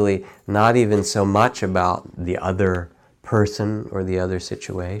usually not even so much about the other person or the other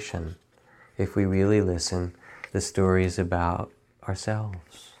situation. If we really listen, the story is about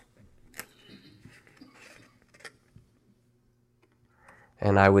ourselves.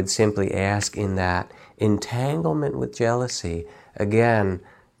 And I would simply ask, in that entanglement with jealousy, again,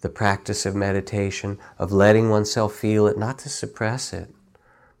 the practice of meditation, of letting oneself feel it, not to suppress it,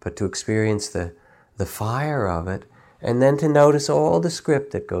 but to experience the fire of it, and then to notice all the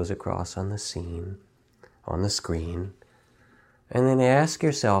script that goes across on the scene, on the screen. And then ask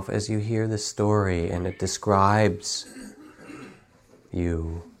yourself, as you hear the story and it describes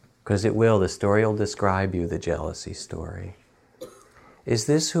you, because it will, the story will describe you, the jealousy story. Is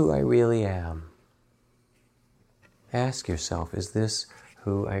this who I really am? Ask yourself, is this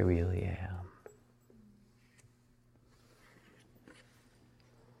who I really am?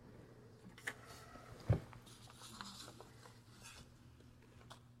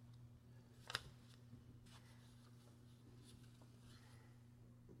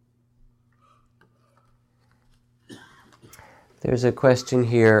 There's a question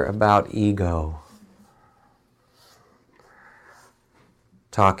here about ego.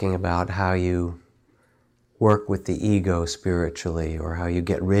 Talking about how you work with the ego spiritually, or how you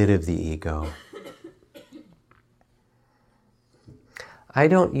get rid of the ego. I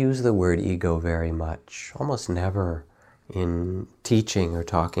don't use the word ego very much, almost never in teaching or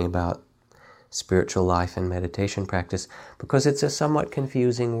talking about spiritual life and meditation practice, because it's a somewhat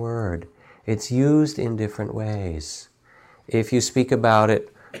confusing word. It's used in different ways. If you speak about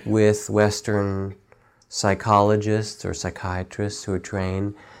it with Western psychologists or psychiatrists who are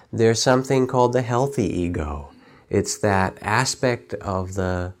trained, there's something called the healthy ego. It's that aspect of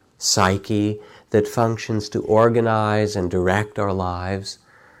the psyche that functions to organize and direct our lives.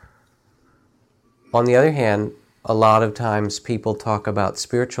 On the other hand, a lot of times people talk about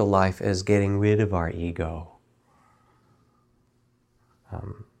spiritual life as getting rid of our ego,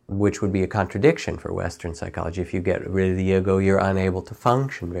 which would be a contradiction for Western psychology. If you get rid of the ego, you're unable to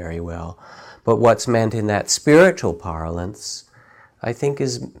function very well. But what's meant in that spiritual parlance, I think,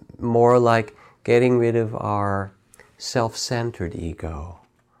 is more like getting rid of our self-centered ego,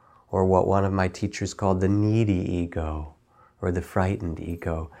 or what one of my teachers called the needy ego, or the frightened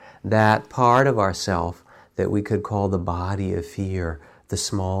ego. That part of ourself that we could call the body of fear, the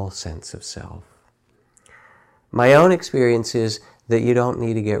small sense of self. My own experience is that you don't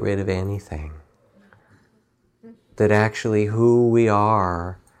need to get rid of anything. That actually who we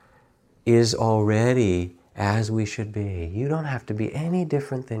are is already as we should be. You don't have to be any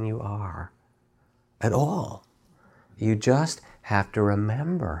different than you are at all. You just have to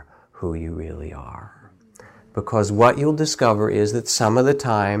remember who you really are. Because what you'll discover is that some of the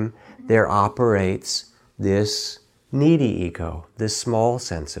time there operates this needy ego, this small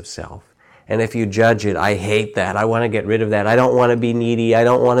sense of self. And if you judge it, I hate that, I want to get rid of that, I don't want to be needy, I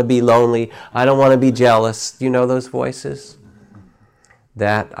don't want to be lonely, I don't want to be jealous. You know those voices?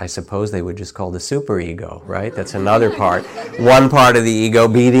 That, I suppose they would just call the superego, right? That's another part. One part of the ego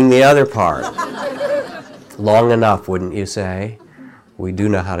beating the other part. Long enough, wouldn't you say? We do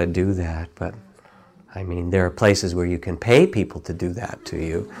know how to do that, but I mean, there are places where you can pay people to do that to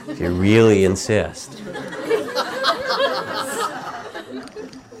you if you really insist.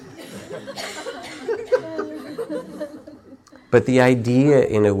 But the idea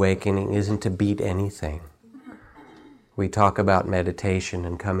in awakening isn't to beat anything. We talk about meditation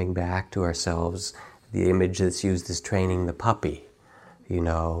and coming back to ourselves. The image that's used is training the puppy. You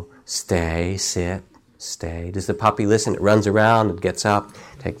know, stay, sit, stay. Does the puppy listen? It runs around, it gets up.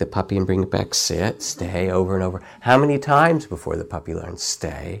 Take the puppy and bring it back. Sit, stay, over and over. How many times before the puppy learns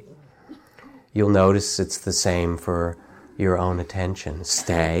stay? You'll notice it's the same for your own attention.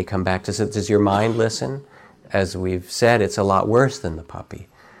 Stay, come back to sit. Does your mind listen? As we've said, it's a lot worse than the puppy.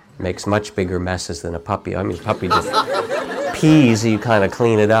 It makes much bigger messes than a puppy. I mean, a puppy just pees, you kind of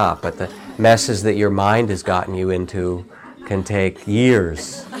clean it up. But the messes that your mind has gotten you into can take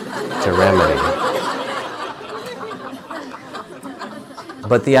years to remedy.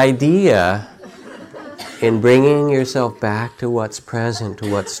 But the idea in bringing yourself back to what's present,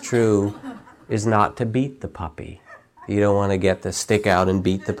 to what's true, is not to beat the puppy. You don't want to get the stick out and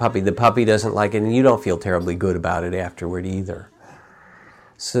beat the puppy. The puppy doesn't like it, and you don't feel terribly good about it afterward either.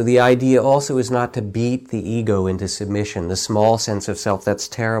 So the idea also is not to beat the ego into submission. The small sense of self, that's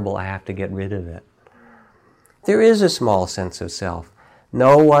terrible, I have to get rid of it. There is a small sense of self.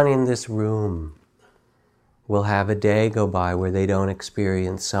 No one in this room will have a day go by where they don't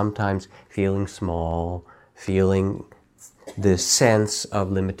experience sometimes feeling small, feeling the sense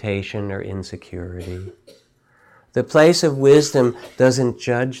of limitation or insecurity. The place of wisdom doesn't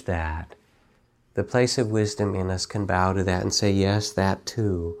judge that. The place of wisdom in us can bow to that and say, yes, that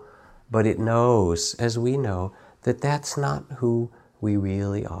too. But it knows, as we know, that that's not who we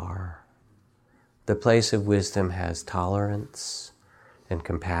really are. The place of wisdom has tolerance and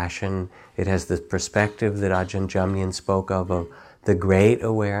compassion. It has the perspective that Ajahn Jamnian spoke of the great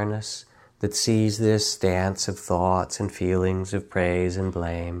awareness that sees this dance of thoughts and feelings of praise and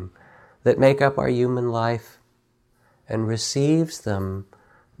blame that make up our human life, and receives them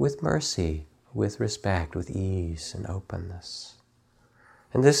with mercy, with respect, with ease and openness.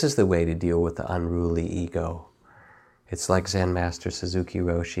 And this is the way to deal with the unruly ego. It's like Zen Master Suzuki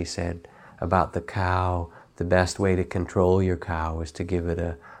Roshi said about the cow. The best way to control your cow is to give it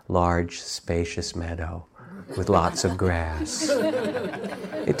a large, spacious meadow with lots of grass.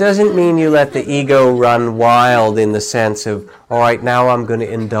 It doesn't mean you let the ego run wild in the sense of, all right, now I'm going to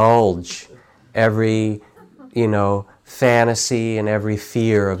indulge every, fantasy and every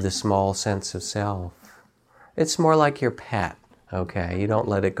fear of the small sense of self. It's more like your pet, Okay, you don't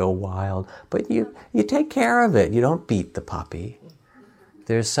let it go wild, but you take care of it. You don't beat the puppy.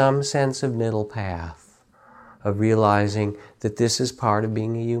 There's some sense of middle path, of realizing that this is part of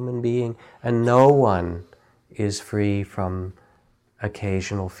being a human being, and no one is free from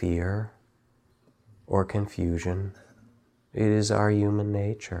occasional fear or confusion. It is our human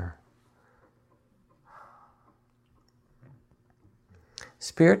nature.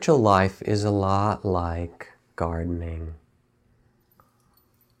 Spiritual life is a lot like gardening.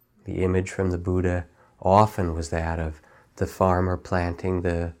 The image from the Buddha often was that of the farmer planting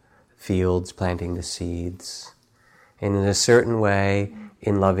the fields, planting the seeds. And in a certain way,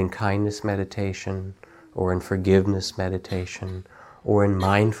 in loving kindness meditation, or in forgiveness meditation, or in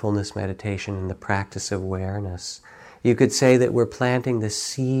mindfulness meditation, in the practice of awareness, you could say that we're planting the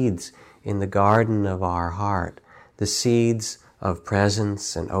seeds in the garden of our heart, the seeds of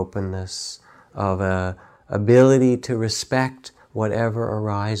presence and openness, of a ability to respect whatever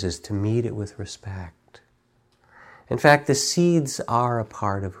arises, to meet it with respect. In fact, the seeds are a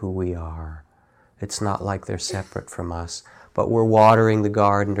part of who we are. It's not like they're separate from us, but we're watering the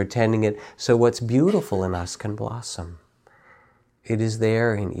garden or tending it so what's beautiful in us can blossom. It is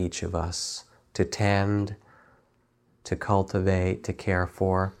there in each of us to tend, to cultivate, to care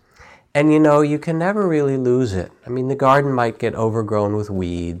for. And you can never really lose it. I mean, the garden might get overgrown with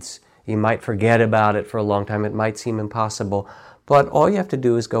weeds. You might forget about it for a long time. It might seem impossible. But all you have to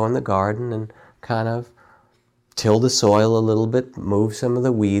do is go in the garden and kind of till the soil a little bit, move some of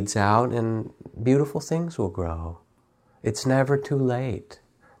the weeds out, and beautiful things will grow. It's never too late.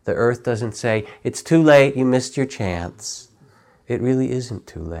 The earth doesn't say, it's too late, you missed your chance. It really isn't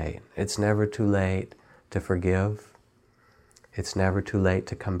too late. It's never too late to forgive. It's never too late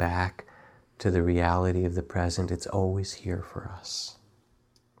to come back to the reality of the present. It's always here for us.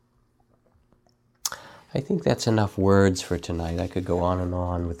 I think that's enough words for tonight. I could go on and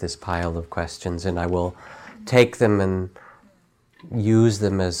on with this pile of questions, and I will take them and use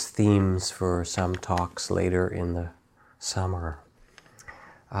them as themes for some talks later in the summer.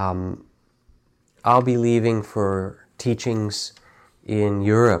 I'll be leaving for teachings in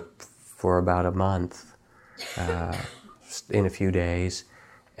Europe for about a month, in a few days.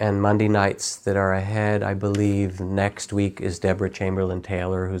 And Monday nights that are ahead, I believe next week is Deborah Chamberlain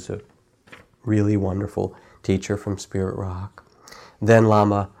Taylor, who's a really wonderful teacher from Spirit Rock. Then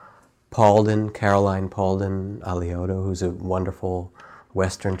Lama Palden, Caroline Palden Alioto, who's a wonderful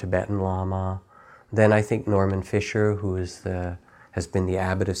Western Tibetan Lama. Then I think Norman Fisher, who has been the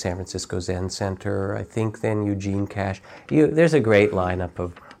abbot of San Francisco Zen Center. I think then Eugene Cash. There's a great lineup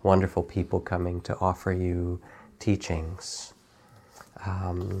of wonderful people coming to offer you teachings.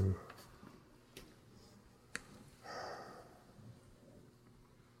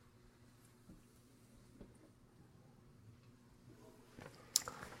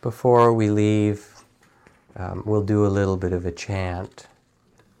 Before we leave, we'll do a little bit of a chant.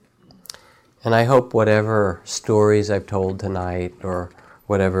 And I hope whatever stories I've told tonight, or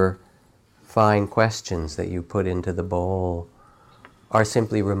whatever fine questions that you put into the bowl, are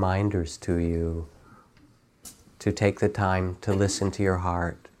simply reminders to you to take the time to listen to your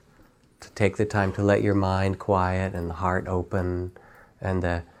heart, to take the time to let your mind quiet and the heart open, and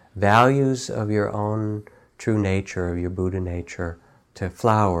the values of your own true nature, of your Buddha nature, to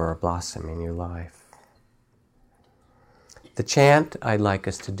flower or blossom in your life. The chant I'd like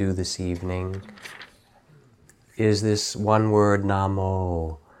us to do this evening is this one word,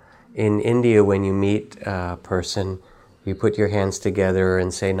 Namo. In India, when you meet a person, you put your hands together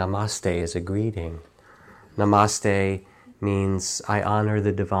and say Namaste as a greeting. Namaste means I honor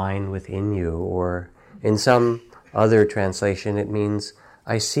the divine within you, or in some other translation it means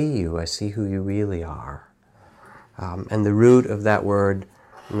I see you, I see who you really are. And the root of that word,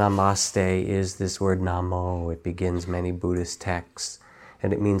 namaste, is this word namo. It begins many Buddhist texts,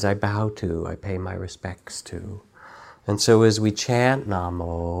 and it means I bow to, I pay my respects to. And so as we chant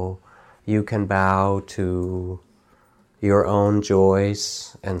namo, you can bow to your own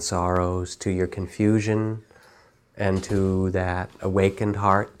joys and sorrows, to your confusion, and to that awakened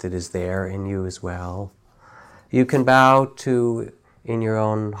heart that is there in you as well. You can bow to, in your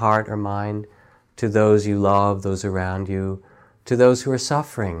own heart or mind, to those you love, those around you, to those who are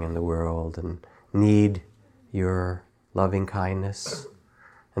suffering in the world and need your loving kindness,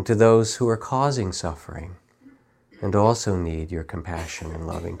 and to those who are causing suffering and also need your compassion and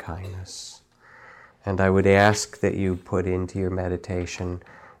loving kindness. And I would ask that you put into your meditation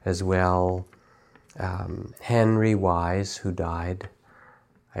as well Henry Wise, who died,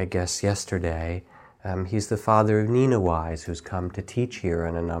 I guess, yesterday. He's the father of Nina Wise, who's come to teach here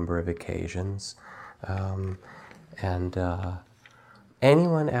on a number of occasions. And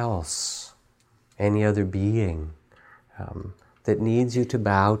anyone else, any other being that needs you to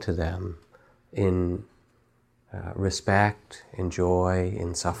bow to them in respect, in joy,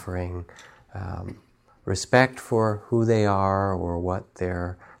 in suffering, respect for who they are or what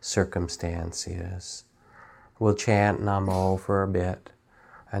their circumstance is. We'll chant Namo for a bit,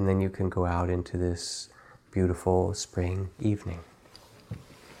 and then you can go out into this beautiful spring evening.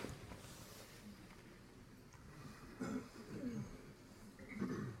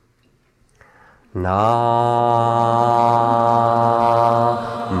 Namo.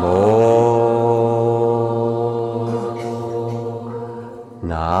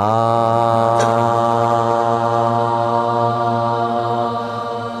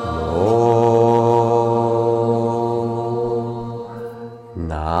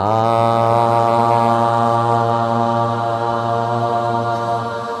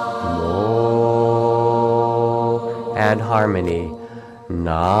 Add harmony.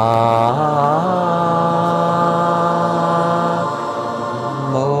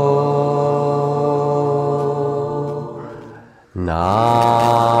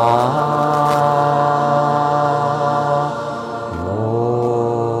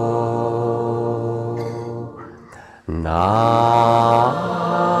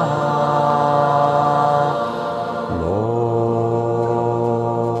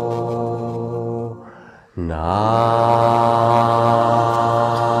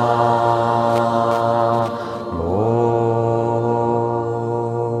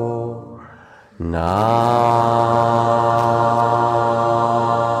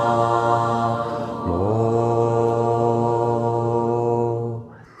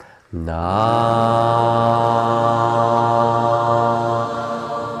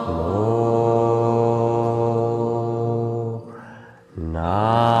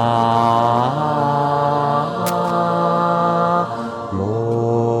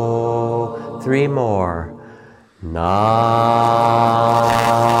 Three more.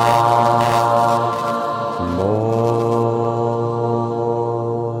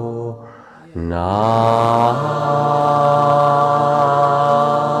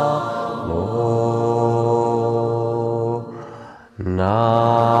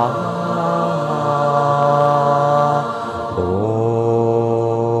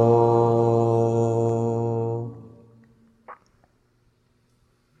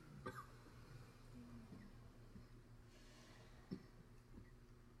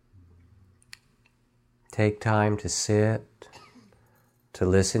 Take time to sit, to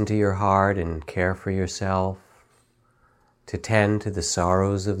listen to your heart and care for yourself, to tend to the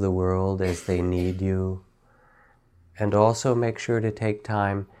sorrows of the world as they need you, and also make sure to take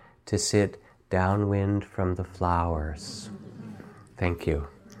time to sit downwind from the flowers. Thank you.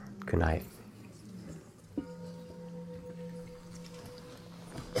 Good night.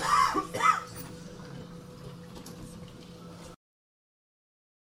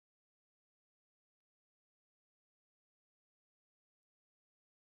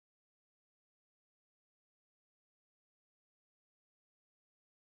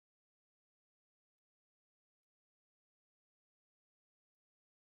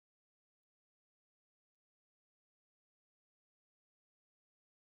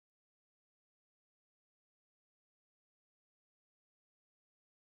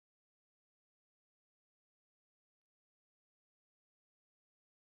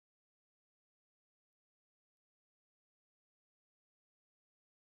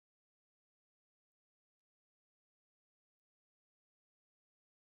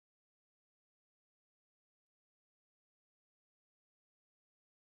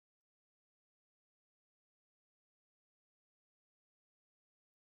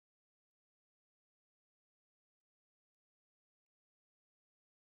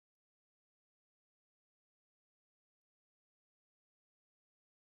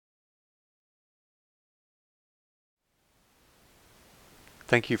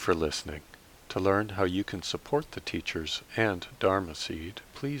 Thank you for listening. To learn how you can support the teachers and Dharma Seed,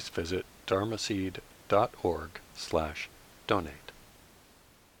 please visit dharmaseed.org/donate.